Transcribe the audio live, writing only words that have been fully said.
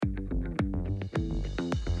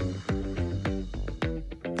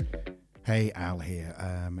Hey, Al here.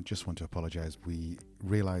 Just want to apologise. We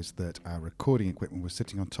realised that our recording equipment was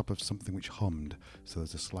sitting on top of something which hummed, so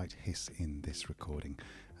there's a slight hiss in this recording.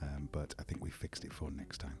 But I think we fixed it for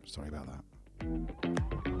next time. Sorry about that.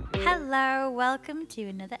 Hello, welcome to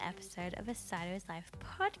another episode of A Side of His Life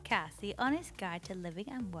podcast, the honest guide to living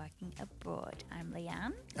and working abroad. I'm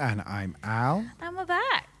Leanne. And I'm Al. And we're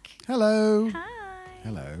back. Hello. Hi.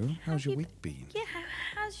 Hello. How's your week been? Yeah,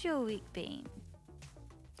 how's your week been?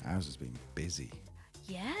 Ours has been busy.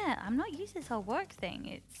 Yeah, I'm not used to this whole work thing.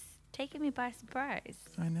 It's taken me by surprise.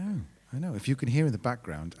 I know. If you can hear in the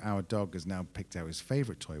background, our dog has now picked out his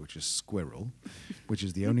favourite toy, which is Squirrel, which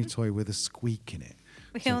is the only toy with a squeak in it.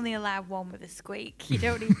 We only allow one with a squeak. You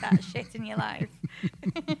don't need that shit in your life.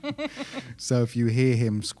 So if you hear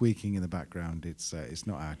him squeaking in the background, it's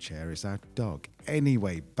not our chair, it's our dog.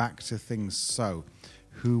 Anyway, back to things. So,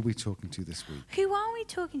 who are we talking to this week? Who are we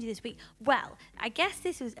talking to this week? Well, I guess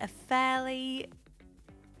this was a fairly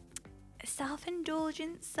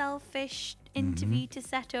self-indulgent, selfish interview to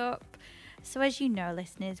set up. So as you know,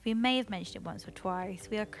 listeners, we may have mentioned it once or twice.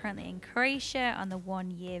 We are currently in Croatia on the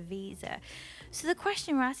 1-year visa. So the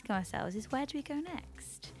question we're asking ourselves is, where do we go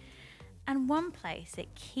next? And one place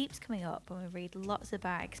that keeps coming up when we read lots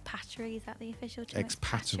about expatriate, is that the official term?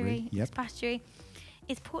 Expatriate, yep. Expatriate,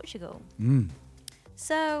 is Portugal. Mm.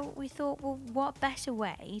 So we thought, well, what better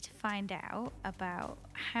way to find out about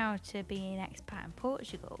how to be an expat in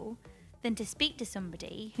Portugal than to speak to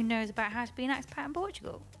somebody who knows about how to be an expat in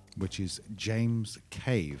Portugal? Which is James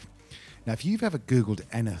Cave. Now, if you've ever Googled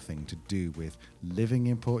anything to do with living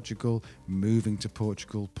in Portugal, moving to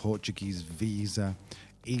Portugal, Portuguese visa,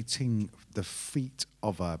 eating the feet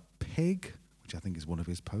of a pig, which I think is one of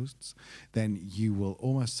his posts, then you will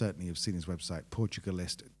almost certainly have seen his website,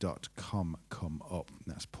 portugalist.com, come up.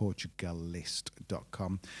 That's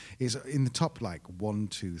portugalist.com. It's in the top 1,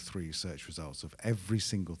 2, 3 search results of every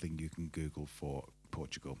single thing you can Google for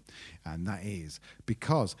Portugal. And that is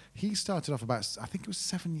because he started off about, I think it was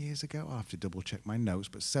 7 years ago. I'll have to double check my notes,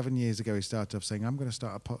 but 7 years ago he started off saying, I'm going to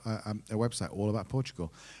start a website all about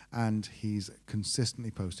Portugal. And he's consistently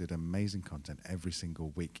posted amazing content every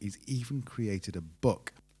single week. He's even created a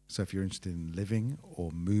book. So if you're interested in living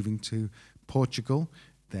or moving to Portugal,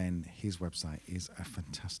 then his website is a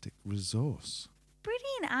fantastic resource.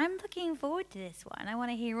 Brilliant. I'm looking forward to this one. I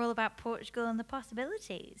want to hear all about Portugal and the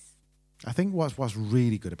possibilities. I think what's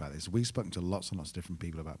really good about this, we've spoken to lots and lots of different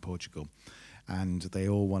people about Portugal, and they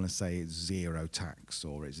all want to say it's zero tax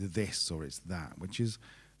or it's this or it's that, which is,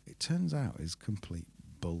 it turns out, is complete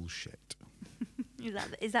bullshit.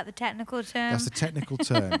 Is that the technical term? That's the technical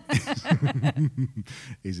term.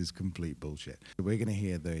 is complete bullshit. We're going to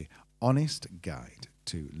hear the honest guide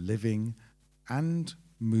to living and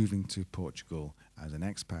moving to Portugal as an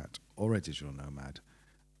expat or a digital nomad.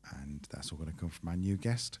 And that's all going to come from our new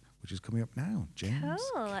guest, which is coming up now, James.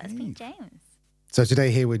 Cool. Let's meet James. So today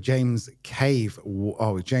here with James Cave.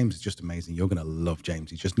 Oh, James is just amazing. You're going to love James.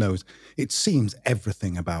 He just knows, it seems,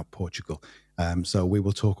 everything about Portugal. So we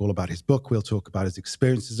will talk all about his book. We'll talk about his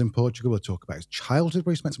experiences in Portugal. We'll talk about his childhood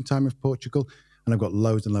where he spent some time in Portugal. And I've got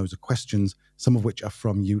loads and loads of questions, some of which are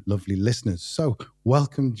from you lovely listeners. So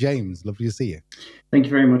welcome, James. Lovely to see you. Thank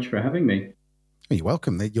you very much for having me. You're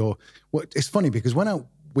welcome. It's funny because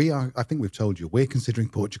I think we've told you, we're considering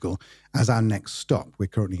Portugal as our next stop. We're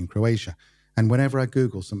currently in Croatia. And whenever I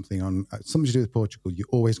Google something on something to do with Portugal, you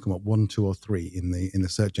always come up 1, 2, or 3 in the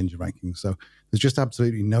search engine rankings. So there's just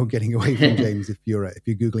absolutely no getting away from James if you're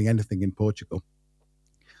Googling anything in Portugal.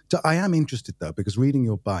 So I am interested though, because reading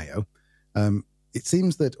your bio, it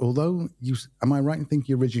seems that although am I right in thinking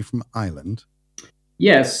you're originally from Ireland?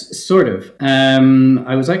 Yes, sort of.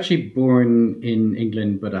 I was actually born in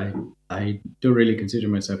England, but I don't really consider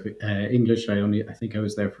myself English. I think I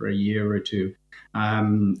was there for a year or two.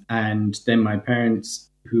 And then my parents,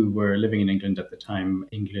 who were living in England at the time,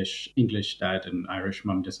 English dad and Irish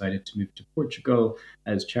mum, decided to move to Portugal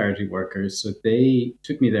as charity workers. So they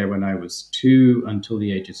took me there when I was 2 until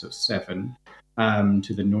the ages of 7.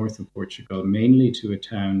 To the north of Portugal, mainly to a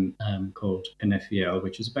town called Penafiel,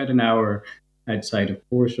 which is about an hour outside of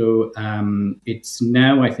Porto. It's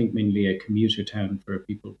now, I think, mainly a commuter town for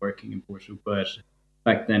people working in Porto, but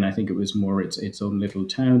back then I think it was more its own little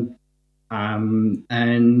town.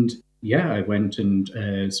 And yeah, I went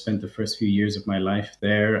and spent the first few years of my life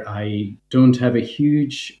there. I don't have a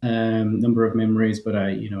huge number of memories, but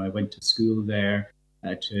I went to school there,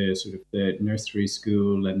 to sort of the nursery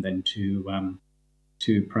school, and then to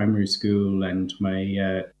primary school, and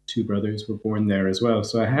my 2 brothers were born there as well.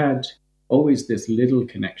 So I had always this little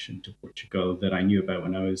connection to Portugal that I knew about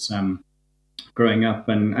when I was growing up,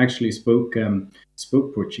 and actually spoke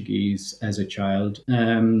Portuguese as a child,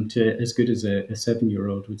 to as good as a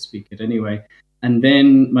 7-year-old would speak it anyway. And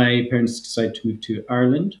then my parents decided to move to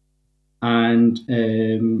Ireland, and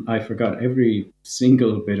I forgot every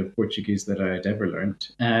single bit of Portuguese that I had ever learned,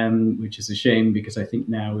 which is a shame, because I think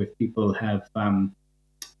now if people have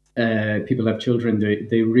children,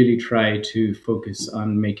 they really try to focus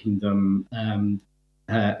on making them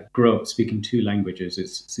grow up speaking two languages. It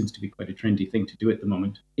seems to be quite a trendy thing to do at the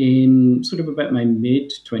moment. In sort of about my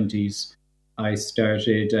mid-20s, I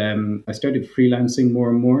started freelancing more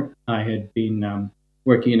and more. I had been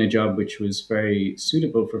working in a job which was very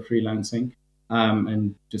suitable for freelancing,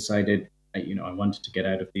 and decided I wanted to get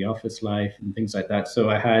out of the office life and things like that. So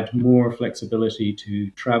I had more flexibility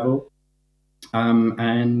to travel, um,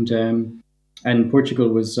 and um, and Portugal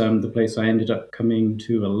was the place I ended up coming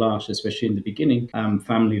to a lot, especially in the beginning.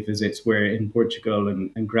 Family visits were in Portugal,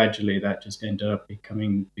 and gradually that just ended up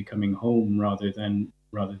becoming home rather than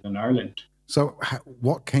Ireland. So,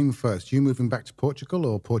 what came first? You moving back to Portugal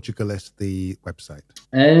or Portugalist, the website?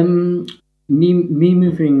 Um, me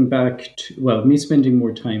moving back to, well, me spending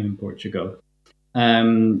more time in Portugal.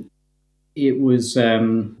 Um, it was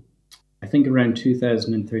I think around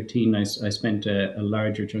 2013, I spent a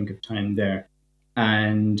larger chunk of time there.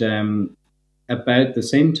 And about the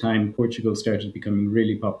same time, Portugal started becoming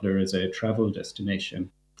really popular as a travel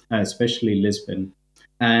destination, especially Lisbon.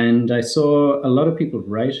 And I saw a lot of people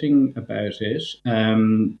writing about it,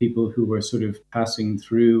 people who were sort of passing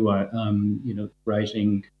through,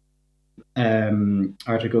 writing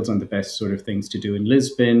articles on the best sort of things to do in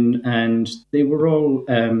Lisbon, and they were all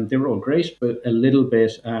great, but a little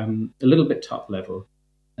bit top level,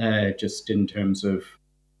 just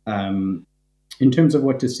um, in terms of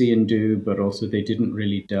what to see and do, but also they didn't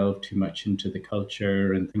really delve too much into the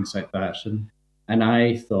culture and things like that. And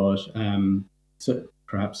I thought, so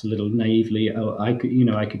perhaps a little naively, oh, I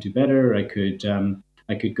could do better. I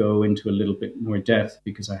could go into a little bit more depth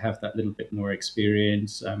because I have that little bit more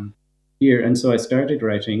experience here. And so I started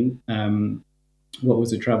writing what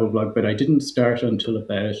was a travel blog, but I didn't start until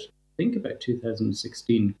I think about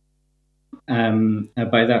 2016.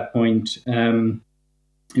 By that point,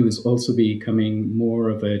 it was also becoming more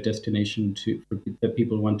of a destination that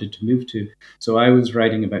people wanted to move to. So I was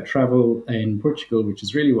writing about travel in Portugal, which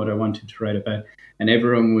is really what I wanted to write about. And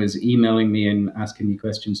everyone was emailing me and asking me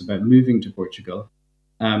questions about moving to Portugal.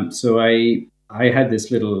 So I had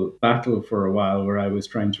this little battle for a while where I was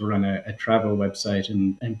trying to run a travel website,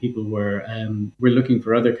 and people were looking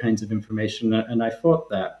for other kinds of information, and I fought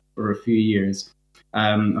that for a few years,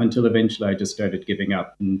 until eventually I just started giving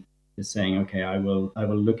up and just saying, okay, I will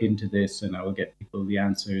look into this and I will get people the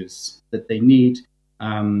answers that they need.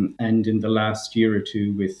 And in the last year or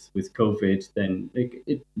two with COVID, then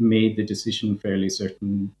it made the decision fairly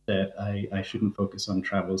certain that I shouldn't focus on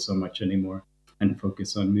travel so much anymore and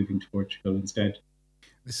focus on moving to Portugal instead.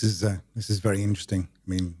 This is very interesting. I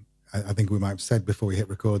mean, I think we might have said before we hit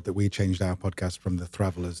record that we changed our podcast from The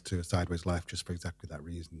Travelers to A Sideways Life just for exactly that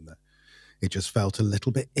reason, that it just felt a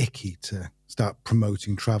little bit icky to start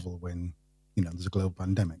promoting travel when, there's a global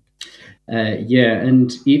pandemic. Yeah,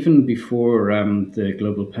 and even before the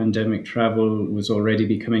global pandemic, travel was already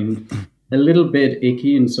becoming a little bit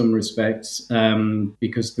icky in some respects,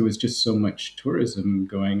 because there was just so much tourism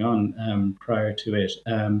going on prior to it.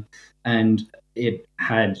 And it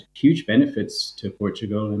had huge benefits to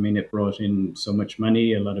Portugal. I mean, it brought in so much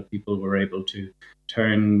money. A lot of people were able to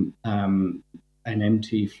turn an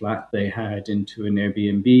empty flat they had into an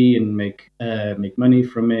Airbnb and make money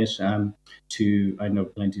from it. I know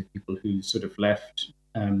plenty of people who sort of left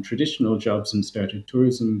traditional jobs and started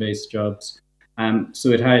tourism-based jobs. So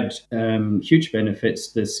it had huge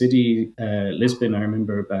benefits. The city, Lisbon, I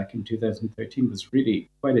remember back in 2013, was really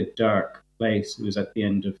quite a dark place. It was at the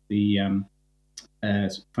end of the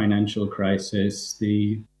financial crisis.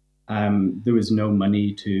 There was no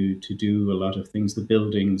money to do a lot of things. The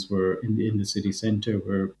buildings were in the city centre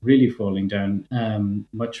were really falling down,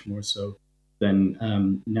 much more so than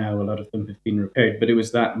now. A lot of them have been repaired, but it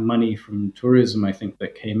was that money from tourism, I think,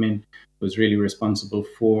 that came in was really responsible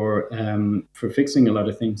for fixing a lot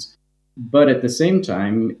of things. But at the same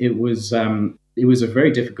time, it was a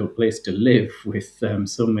very difficult place to live with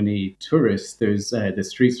so many tourists. The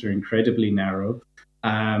streets are incredibly narrow.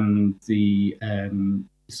 The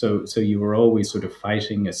So you were always sort of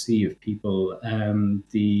fighting a sea of people.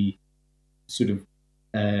 The sort of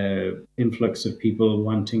influx of people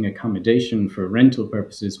wanting accommodation for rental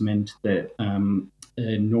purposes meant that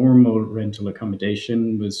a normal rental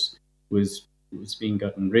accommodation was was being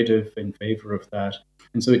gotten rid of in favor of that.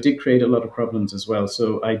 And so it did create a lot of problems as well.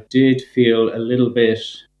 So I did feel a little bit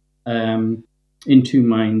in two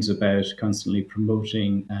minds about constantly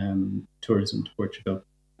promoting tourism to Portugal.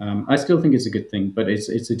 I still think it's a good thing, but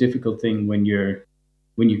it's a difficult thing when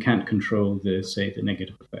you can't control the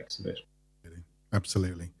negative effects of it.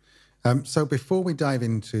 Absolutely. So before we dive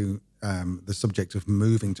into the subject of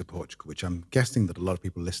moving to Portugal, which I'm guessing that a lot of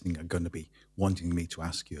people listening are going to be wanting me to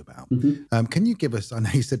ask you about, can you give us, I know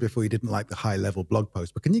you said before you didn't like the high-level blog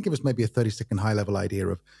post, but can you give us maybe a 30-second high-level idea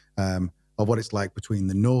of what it's like between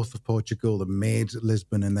the north of Portugal, the mid,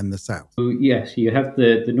 Lisbon, and then the south? So yes, you have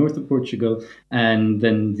the north of Portugal and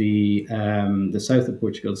then the south of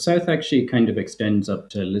Portugal. The south actually kind of extends up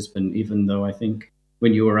to Lisbon, even though I think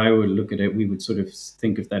when you or I would look at it, we would sort of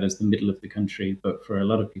think of that as the middle of the country. But for a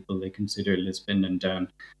lot of people, they consider Lisbon and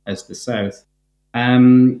down as the south.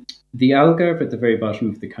 The Algarve at the very bottom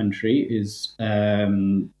of the country is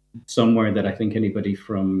somewhere that I think anybody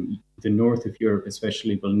from the north of Europe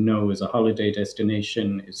especially will know as a holiday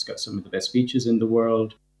destination. It's got some of the best beaches in the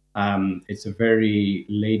world. It's a very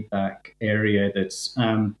laid back area that's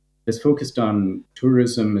focused on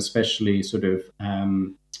tourism, especially sort of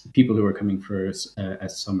people who are coming for a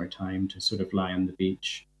summertime to sort of lie on the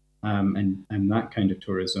beach and that kind of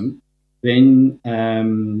tourism. Then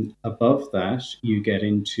above that, you get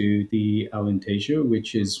into the Alentejo,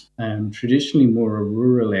 which is traditionally more a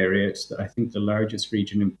rural area. It's, I think, the largest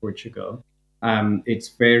region in Portugal. It's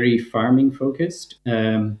very farming focused.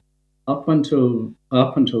 Up until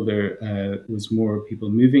there was more people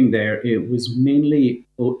moving there, it was mainly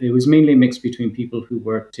a mix between people who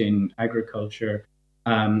worked in agriculture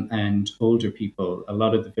and older people. A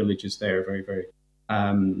lot of the villages there are very, very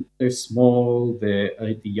they're small.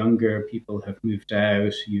 The younger people have moved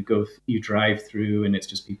out. You drive through, and it's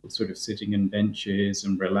just people sort of sitting on benches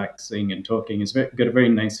and relaxing and talking. It's got a very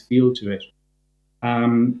nice feel to it.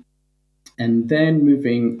 And then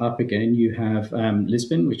moving up again, you have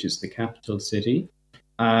Lisbon, which is the capital city,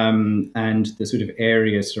 and the sort of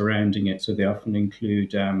area surrounding it. So they often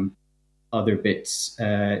include other bits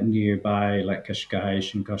nearby, like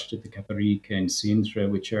Cascais and Costa de Caparica and Sintra,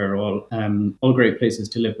 which are all great places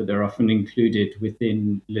to live, but they're often included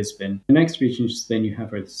within Lisbon. The next regions then you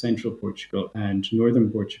have are central Portugal and northern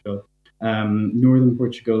Portugal. Northern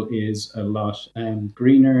Portugal is a lot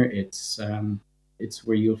greener. It's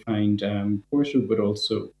where you'll find Porto, but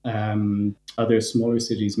also other smaller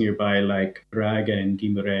cities nearby, like Braga and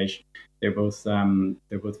Guimarães. They're both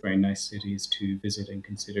very nice cities to visit and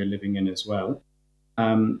consider living in as well.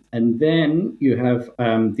 And then you have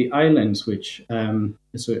the islands, which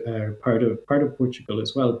are part of Portugal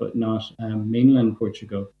as well, but not mainland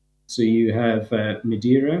Portugal. So you have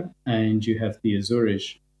Madeira and you have the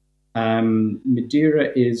Azores.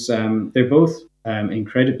 Madeira is they're both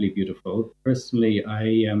incredibly beautiful. Personally,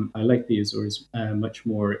 I like the Azores much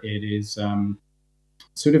more. It is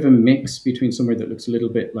sort of a mix between somewhere that looks a little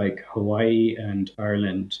bit like Hawaii and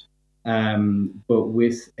Ireland, but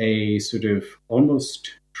with a sort of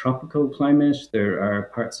almost tropical climate. There are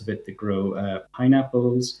parts of it that grow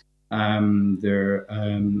pineapples, and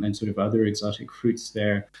sort of other exotic fruits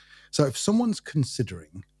there. So if someone's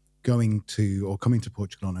considering going to or coming to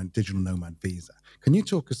Portugal on a digital nomad visa, can you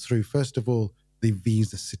talk us through, first of all, the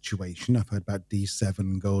visa situation? I've heard about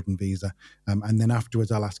D7 golden visa, and then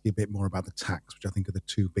afterwards I'll ask you a bit more about the tax, which I think are the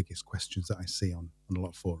two biggest questions that I see on a lot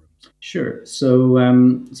of forums. Sure. So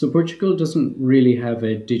Portugal doesn't really have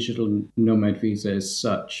a digital nomad visa as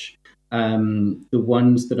such. The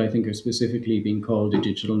ones that I think are specifically being called a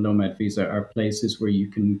digital nomad visa are places where you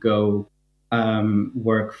can go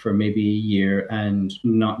work for maybe a year and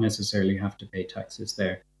not necessarily have to pay taxes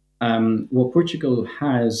there. What Portugal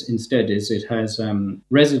has instead is it has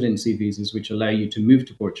residency visas which allow you to move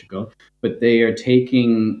to Portugal, but they're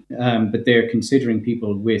considering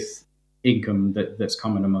people with income that's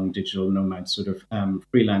common among digital nomads, sort of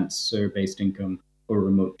freelancer-based income or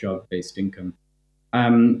remote job-based income.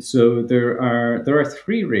 So there are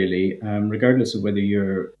three really, regardless of whether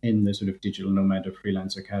you're in the sort of digital nomad or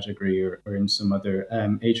freelancer category or in some other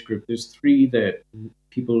age group. There's three that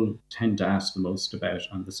people tend to ask the most about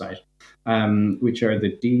on the site, which are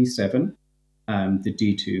the D7, the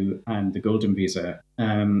D2, and the Golden Visa.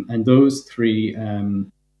 And those three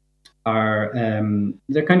are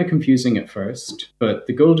they're kind of confusing at first, but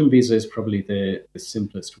the Golden Visa is probably the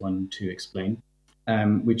simplest one to explain.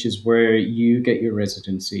 Which is where you get your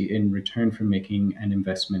residency in return for making an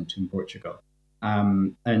investment in Portugal.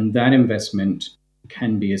 And that investment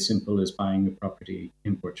can be as simple as buying a property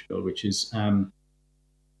in Portugal, which is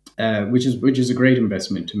which is a great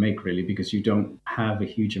investment to make, really, because you don't have a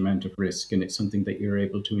huge amount of risk, and it's something that you're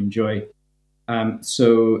able to enjoy.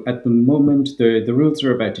 So at the moment, the rules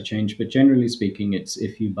are about to change, but generally speaking, it's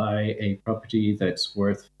if you buy a property that's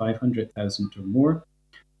worth 500,000 or more,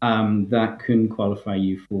 that can qualify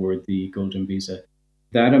you for the golden visa.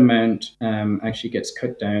 That amount actually gets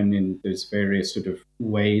cut down in there's various sort of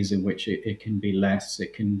ways in which it can be less.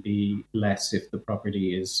 It can be less if the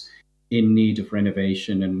property is in need of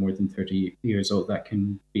renovation and more than 30 years old. That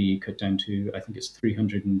can be cut down to, I think it's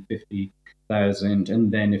 350,000.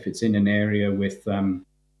 And then if it's in an area with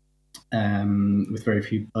very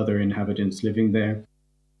few other inhabitants living there,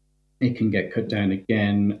 it can get cut down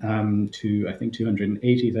again to, I think,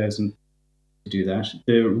 280,000 to do that.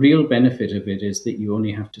 The real benefit of it is that you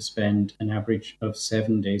only have to spend an average of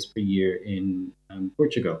 7 days per year in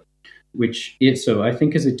Portugal, which is, so I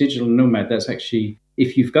think as a digital nomad, that's actually,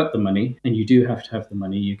 if you've got the money, and you do have to have the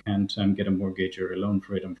money, you can't get a mortgage or a loan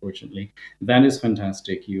for it, unfortunately. That is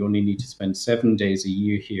fantastic. You only need to spend 7 days a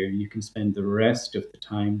year here. You can spend the rest of the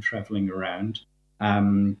time traveling around.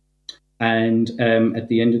 And at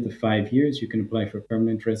the end of the 5 years, you can apply for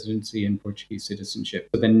permanent residency and Portuguese citizenship.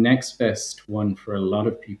 So the next best one for a lot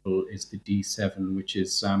of people is the D7, which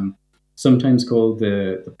is sometimes called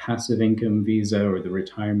the passive income visa or the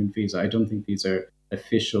retirement visa. I don't think these are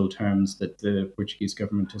official terms that the Portuguese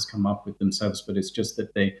government has come up with themselves, but it's just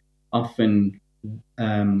that they often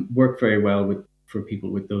work very well for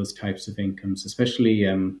people with those types of incomes, especially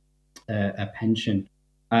a pension.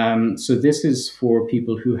 So this is for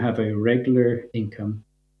people who have a regular income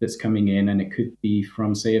that's coming in, and it could be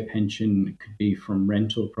from, say, a pension, it could be from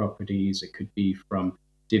rental properties, it could be from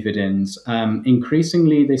dividends.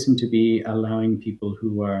 Increasingly, they seem to be allowing people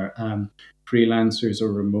who are freelancers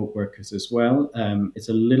or remote workers as well. It's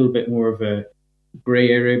a little bit more of a gray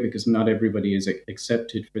area because not everybody is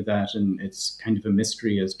accepted for that, and it's kind of a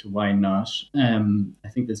mystery as to why not. I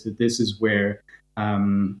think this is where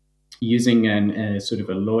using a sort of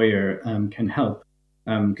a lawyer can help,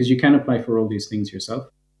 because you can apply for all these things yourself.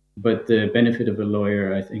 But the benefit of a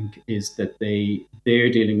lawyer, I think, is that they're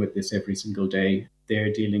dealing with this every single day.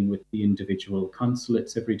 They're dealing with the individual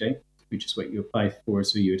consulates every day, which is what you apply for.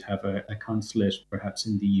 So you'd have a consulate perhaps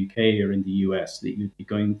in the UK or in the US that you'd be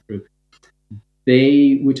going through.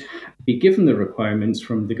 They would be given the requirements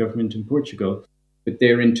from the government in Portugal, but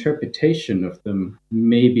their interpretation of them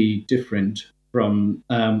may be different from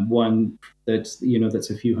one that's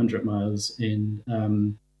a few hundred miles in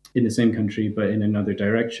the same country but in another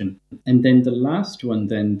direction. And then the last one,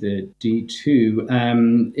 then the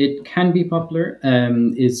D2, it can be popular.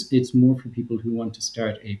 It's more for people who want to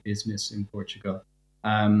start a business in Portugal,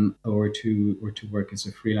 or to work as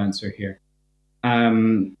a freelancer here.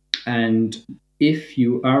 And if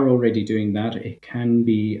you are already doing that, it can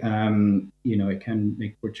be, it can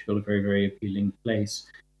make Portugal a very, very appealing place,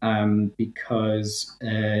 because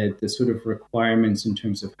the sort of requirements in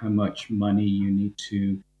terms of how much money you need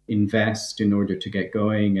to invest in order to get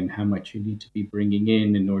going and how much you need to be bringing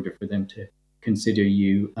in order for them to consider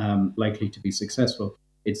you likely to be successful,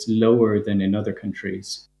 it's lower than in other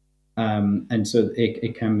countries. And so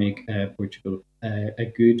it can make Portugal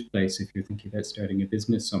a good place if you're thinking about starting a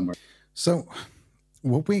business somewhere. So,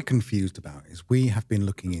 what we're confused about is we have been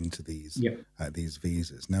looking into these Yep. These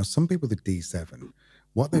visas. Now, some people with D7,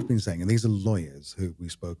 what they've been saying, and these are lawyers who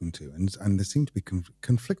we've spoken to, and they seem to be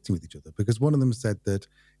conflicting with each other, because one of them said that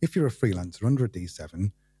if you're a freelancer under a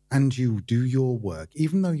D7 and you do your work,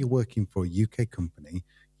 even though you're working for a UK company,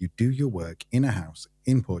 you do your work in a house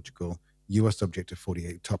in Portugal, you are subject to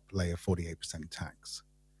top layer 48% tax.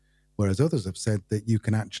 Whereas others have said that you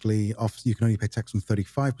can only pay tax on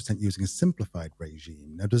 35% using a simplified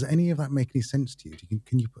regime. Now, does any of that make any sense to you?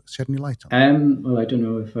 Can you shed any light on that? Well, I don't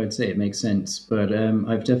know if I'd say it makes sense, but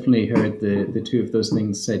I've definitely heard the two of those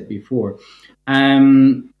things said before.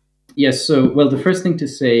 Yes, so, well, the first thing to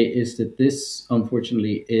say is that this,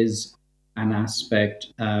 unfortunately, is an aspect,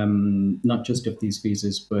 not just of these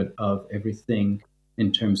visas, but of everything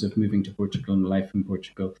in terms of moving to Portugal and life in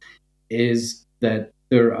Portugal, is that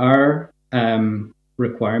there are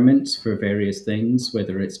requirements for various things,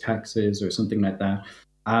 whether it's taxes or something like that.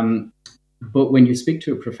 But when you speak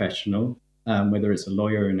to a professional, whether it's a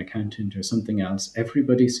lawyer, an accountant, or something else,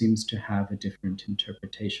 everybody seems to have a different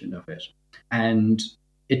interpretation of it, and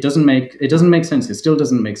it doesn't make sense. It still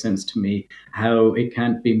doesn't make sense to me how it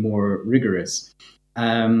can't be more rigorous.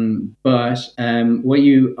 But what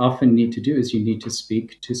you often need to do is you need to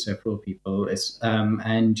speak to several people,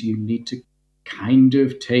 and you need to kind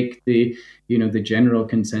of take the the general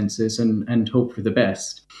consensus and hope for the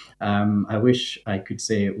best. I wish I could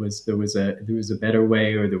say there was a better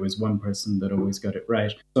way, or there was one person that always got it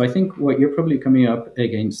right. So I think what you're probably coming up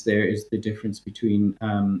against there is the difference between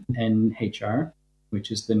NHR,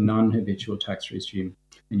 which is the non-habitual tax regime,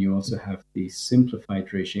 and you also have the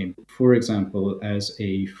simplified regime. For example, as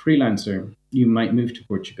a freelancer, you might move to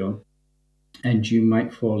Portugal, and you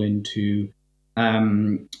might fall into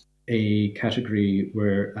a category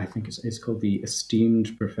where I think it's called the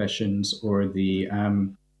esteemed professions, or the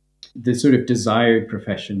sort of desired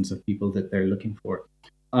professions of people that they're looking for.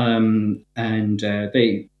 And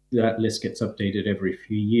that list gets updated every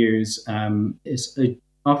few years. It's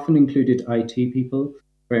often included IT people,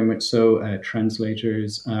 very much so.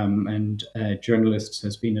 Translators and journalists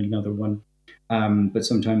has been another one, but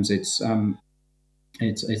sometimes it's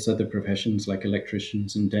other professions like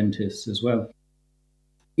electricians and dentists as well.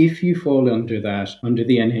 If you fall under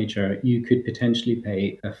the NHR, you could potentially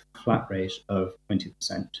pay a flat rate of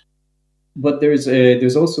 20%. But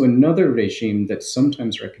there's also another regime that's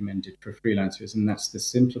sometimes recommended for freelancers, and that's the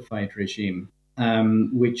simplified regime,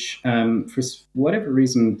 which for whatever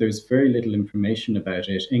reason there's very little information about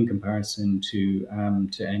it in comparison to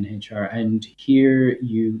NHR. And here,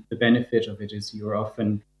 the benefit of it is you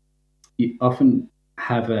often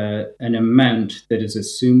have an amount that is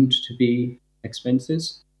assumed to be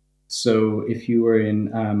expenses. So if you were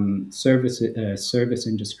in service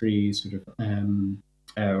industry, sort of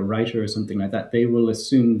a writer or something like that, they will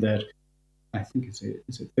assume that, I think is it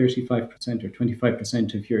 35% or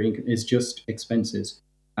 25% of your income is just expenses.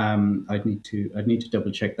 I'd need to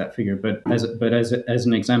double check that figure, but as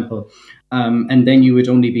an example, and then you would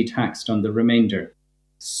only be taxed on the remainder.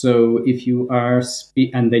 So if you are,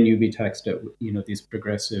 and then you'd be taxed at these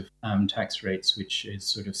progressive tax rates, which is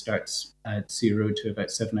sort of starts at 0 to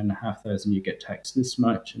about 7,500. You get taxed this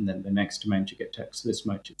much, and then the next amount you get taxed this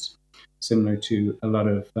much. It's similar to a lot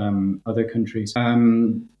of other countries.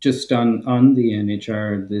 Just on the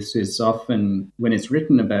NHR, this is often, when it's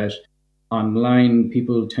written about online,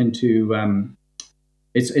 people tend to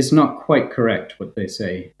it's not quite correct what they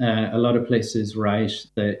say. A lot of places write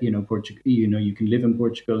that Portugal, you can live in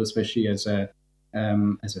Portugal, especially as a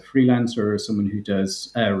freelancer or someone who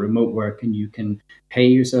does remote work, and you can pay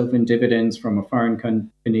yourself in dividends from a foreign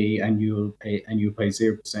company, and you'll pay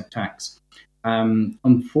 0% tax.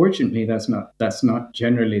 Unfortunately, that's not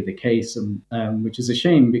generally the case, which is a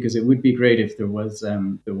shame, because it would be great if there was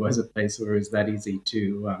a place where it's that easy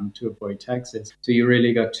to avoid taxes. So you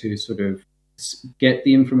really got to sort of get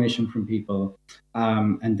the information from people,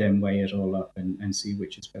 and then weigh it all up and see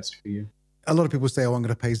which is best for you. A lot of people say, "Oh, I'm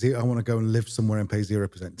going to pay zero. I want to go and live somewhere and pay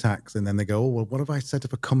 0% tax." And then they go, "Oh, well, what if I set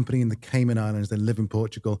up a company in the Cayman Islands, then live in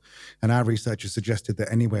Portugal?" And our research has suggested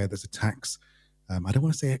that anywhere there's a tax, I don't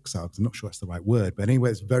want to say exile because I'm not sure that's the right word, but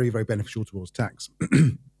anywhere it's very, very beneficial towards tax,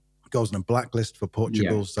 goes on a blacklist for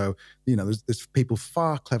Portugal. Yeah. So, there's people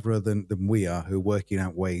far cleverer than we are who are working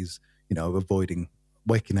out ways, of avoiding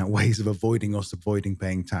us avoiding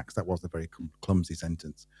paying tax. That was a very clumsy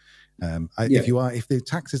sentence. If you're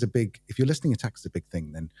listening, a tax is a big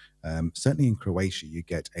thing, then certainly in Croatia, you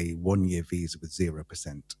get a 1-year visa with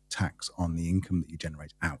 0% tax on the income that you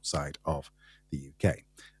generate outside of the UK.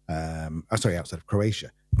 Outside of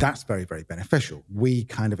Croatia. That's very, very beneficial. We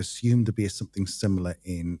kind of assumed there'd be something similar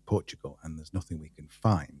in Portugal, and there's nothing we can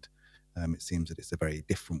find. It seems that it's a very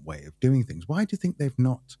different way of doing things. Why do you think they've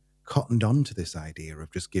not cottoned on to this idea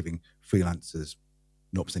of just giving freelancers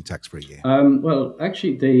 0% tax for a year? Well,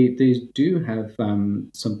 actually, they do have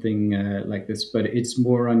something like this, but it's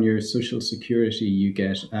more on your social security. You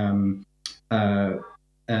get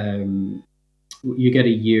you get a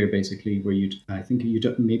year basically where I think you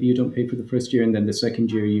don't pay for the first year, and then the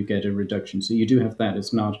second year you get a reduction. So you do have that.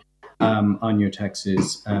 It's not on your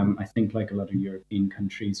taxes. I think like a lot of European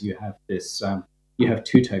countries, you have this. You have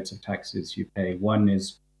two types of taxes you pay. One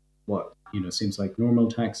is what seems like normal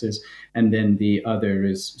taxes, and then the other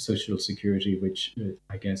is social security, which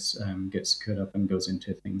I guess gets cut up and goes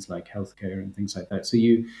into things like healthcare and things like that. So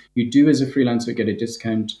you do, as a freelancer, get a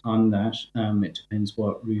discount on that. It depends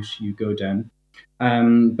what route you go down.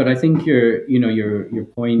 But I think your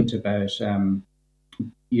point about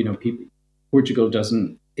Portugal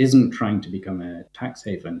isn't trying to become a tax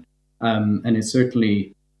haven, and it's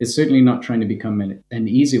certainly not trying to become an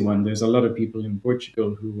easy one. There's a lot of people in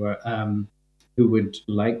Portugal who would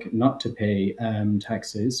like not to pay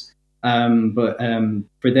taxes, but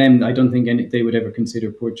for them, I don't think they would ever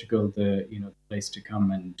consider Portugal the place to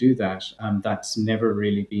come and do that. That's never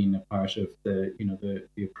really been a part of the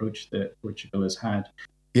approach that Portugal has had.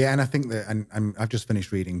 Yeah, and I think that, and I've just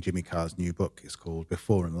finished reading Jimmy Carr's new book. It's called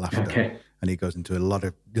Before and Laughter, Okay. and he goes into a lot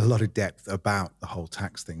of depth about the whole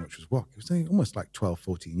tax thing, which was it was almost like 12,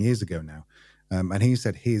 14 years ago now. And he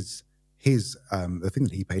said his the thing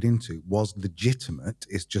that he paid into was legitimate.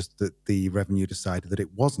 It's just that the revenue decided that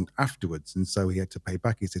it wasn't afterwards, and so he had to pay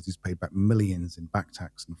back. He says he's paid back millions in back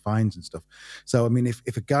tax and fines and stuff. So I mean,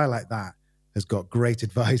 if a guy like that has got great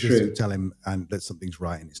advisors who True. tell him and that something's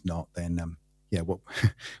right and it's not, then yeah, well,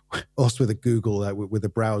 us with a Google, with a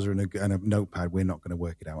browser and a notepad, we're not going to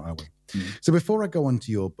work it out, are we? Mm. So before I go on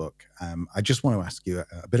to your book, I just want to ask you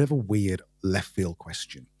a bit of a weird left field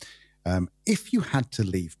question. If you had to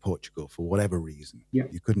leave Portugal for whatever reason, Yeah.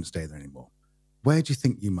 you couldn't stay there anymore, where do you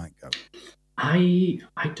think you might go? I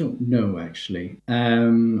don't know actually.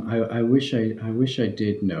 I wish I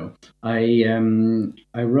did know.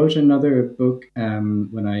 I wrote another book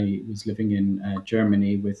when I was living in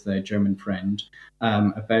Germany with a German friend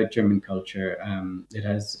about German culture. It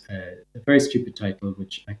has a very stupid title,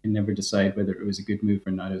 which I can never decide whether it was a good move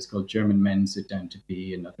or not. It was called "German Men Sit Down to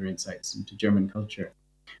Be and Other Insights into German Culture."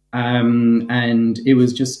 And it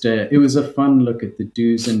was just it was a fun look at the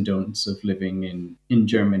do's and don'ts of living in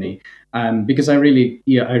Germany, because I really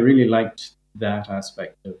liked that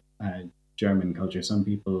aspect of German culture. Some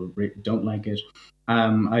people don't like it.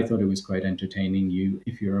 I thought it was quite entertaining.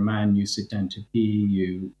 If you're a man, you sit down to pee.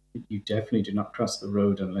 You definitely do not cross the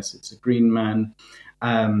road unless it's a green man.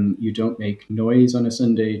 You don't make noise on a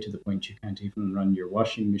Sunday to the point you can't even run your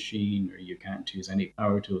washing machine, or you can't use any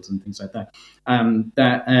power tools and things like that. I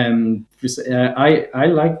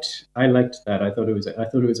liked that. I thought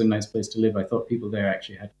it was a nice place to live. I thought people there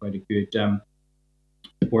actually had quite a good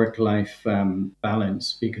work-life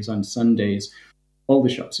balance, because on Sundays all the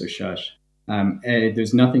shops are shut.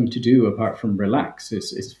 There's nothing to do apart from relax.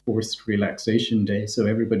 It's forced relaxation day, so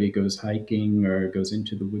everybody goes hiking or goes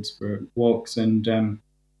into the woods for walks. And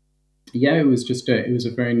yeah, it was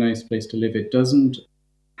a very nice place to live. It doesn't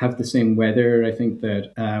have the same weather, I think,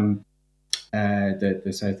 that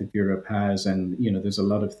the south of Europe has, and there's a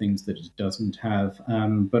lot of things that it doesn't have.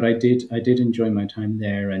 But I did enjoy my time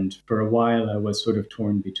there, and for a while I was sort of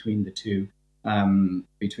torn between the two,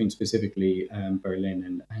 between specifically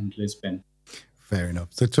Berlin and Lisbon. Fair enough.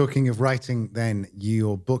 So talking of writing, then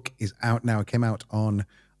your book is out now. It came out on,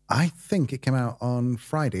 I think it came out on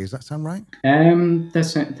Friday. Does that sound right?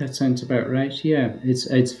 That sounds about right. Yeah,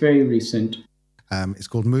 it's very recent. It's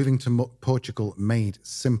called Moving to Portugal Made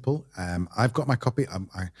Simple. I've got my copy. I'm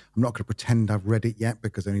not going to pretend I've read it yet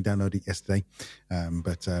because I only downloaded it yesterday.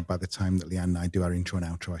 But by the time that Leanne and I do our intro and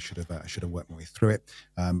outro, I should have worked my way through it.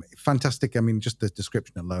 Fantastic. I mean, just the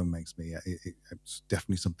description alone makes me. It's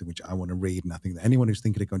definitely something which I want to read, and I think that anyone who's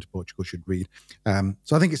thinking of going to Portugal should read.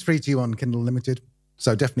 So I think it's free to you on Kindle Unlimited.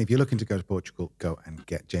 So definitely, if you're looking to go to Portugal, go and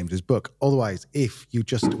get James's book. Otherwise, if you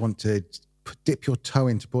just want to dip your toe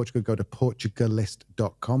into Portugal, go to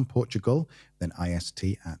portugalist.com, Portugal, then IST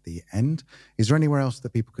at the end. Is there anywhere else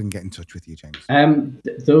that people can get in touch with you, James?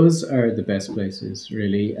 Those are the best places,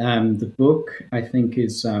 really. The book, I think,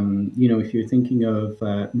 is, if you're thinking of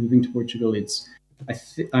moving to Portugal,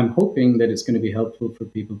 I'm hoping that it's going to be helpful for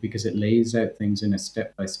people because it lays out things in a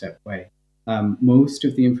step-by-step way. Most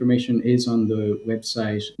of the information is on the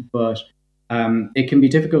website, but it can be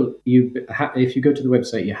difficult. If you go to the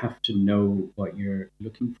website, you have to know what you're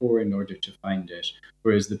looking for in order to find it.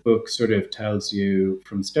 Whereas the book sort of tells you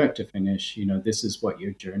from start to finish, this is what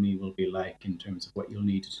your journey will be like in terms of what you'll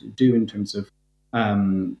need to do in terms of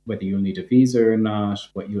whether you'll need a visa or not,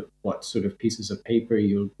 what sort of pieces of paper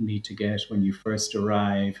you'll need to get when you first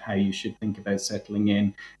arrive, how you should think about settling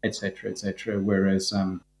in, etc., etc. Whereas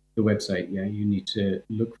the website, yeah, you need to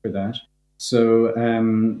look for that. So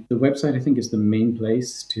the website, I think, is the main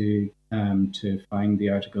place to find the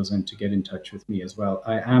articles and to get in touch with me as well.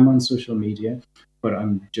 I am on social media, but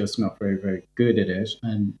I'm just not very, very good at it.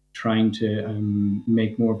 I'm trying to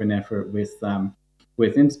make more of an effort with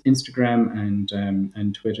Instagram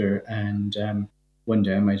and Twitter, and one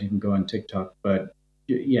day I might even go on TikTok. But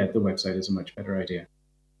yeah, the website is a much better idea.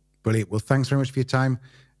 Brilliant. Well, thanks very much for your time,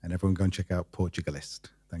 and everyone go and check out Portugalist.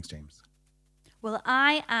 Thanks, James. Well,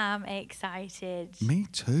 I am excited. Me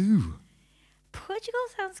too. Portugal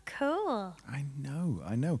sounds cool. I know,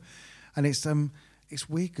 and it's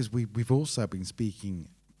weird because we've also been speaking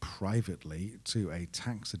privately to a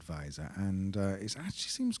tax advisor, and it actually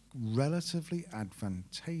seems relatively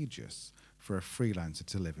advantageous for a freelancer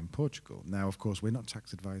to live in Portugal. Now, of course, we're not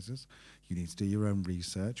tax advisors. You need to do your own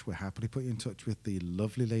research. We'll happily put you in touch with the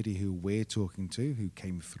lovely lady who we're talking to, who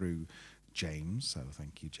came through James. So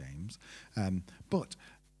thank you, James. But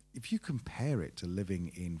if you compare it to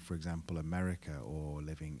living in, for example, America or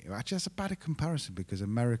living, actually that's a better comparison because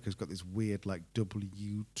America's got this weird like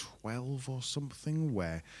W12 or something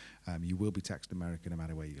where you will be taxed in America no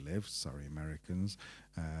matter where you live. Sorry, Americans.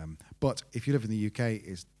 But if you live in the UK,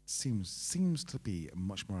 it seems to be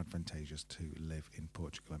much more advantageous to live in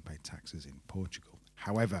Portugal and pay taxes in Portugal.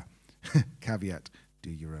 However, caveat, do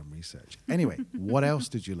your own research. Anyway, what else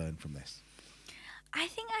did you learn from this? I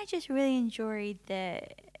think I just really enjoyed the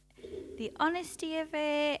honesty of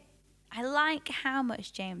it. I like how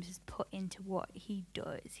much James has put into what he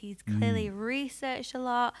does. He's clearly researched a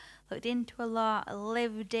lot, looked into a lot,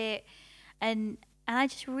 lived it, and I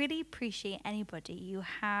just really appreciate anybody who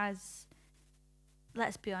has,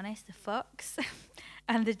 let's be honest, the fucks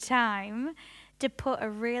and the time to put a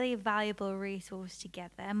really valuable resource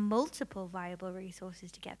together, multiple valuable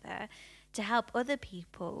resources together, to help other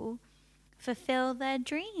people fulfill their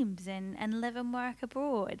dreams and live and work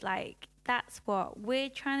abroad. Like, that's what we're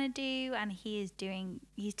trying to do, and he's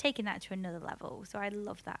taking that to another level. So I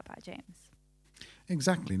love that about James.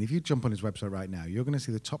 Exactly. And if you jump on his website right now, you're going to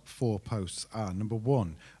see the top 4 posts are, number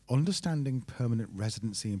 1, understanding permanent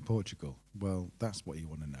residency in Portugal. Well, that's what you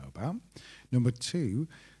want to know about. Number 2,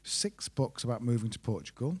 6 books about moving to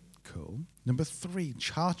Portugal. Cool. Number 3,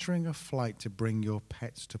 chartering a flight to bring your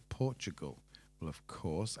pets to Portugal. Well, of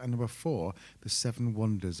course. And number 4, the 7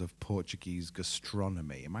 wonders of Portuguese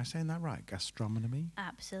gastronomy. Am I saying that right? Gastronomy?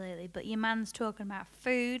 Absolutely. But your man's talking about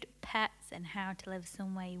food, pets, and how to live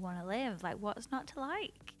somewhere you want to live. Like, what's not to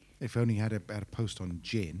like? If only had a post on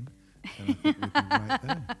gin, then I think we'd be right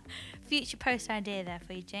there. Future post idea there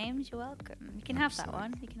for you, James. You're welcome. You can have that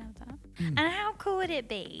one. You can have that. Mm. And how cool would it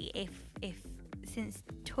be if since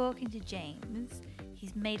talking to James,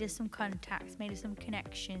 he's made us some contacts, made us some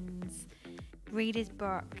connections, read his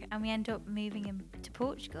book, and we end up moving him to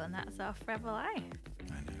Portugal, and that's our forever life.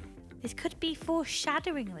 I know. This could be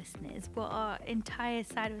foreshadowing, listeners, what our entire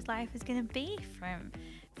side of his life is going to be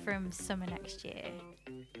from summer next year.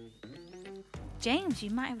 James, you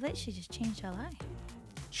might have literally just changed our life.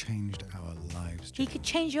 Changed our lives. He could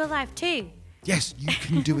change your life too. Yes, you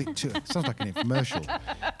can do it too. Sounds like an infomercial.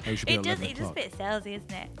 It does a bit salesy,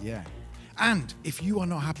 isn't it? Yeah. And if you are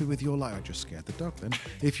not happy with your life, I just scared the dog then.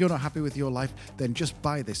 If you're not happy with your life, then just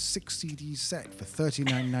buy this 6 CD set for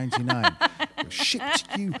 $39.99. It's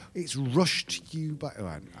shipped to you. It's rushed to you by... Oh,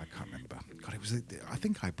 I can't remember. God, it was... I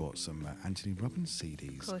think I bought some Anthony Robbins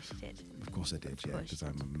CDs. Of course you did. Of course I did, yeah, because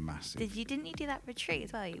I'm a massive... Didn't you do that retreat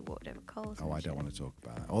as well? You walked over coals. Oh, I don't want to talk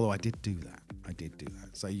about that. Although I did do that.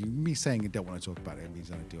 So me saying I don't want to talk about it means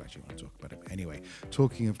that I do actually want to talk about it. Anyway,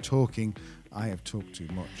 talking of talking, I have talked too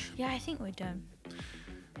much. Yeah, I think we're done.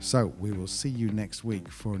 So we will see you next week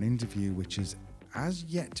for an interview which is as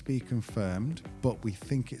yet to be confirmed, but we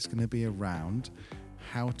think it's going to be around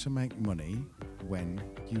how to make money when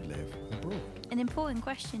you live abroad. An important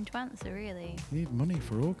question to answer, really. You need money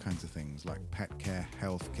for all kinds of things like pet care,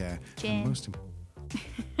 health care, Gin. and most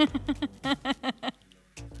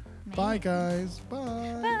Bye, guys.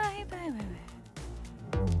 Bye. Bye.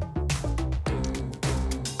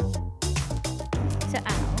 So,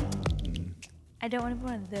 Al, I don't want to be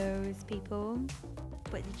one of those people,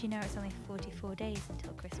 but did you know it's only 44 days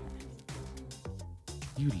until Christmas?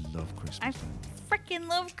 You love Christmas. I freaking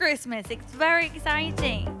love Christmas. It's very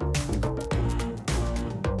exciting.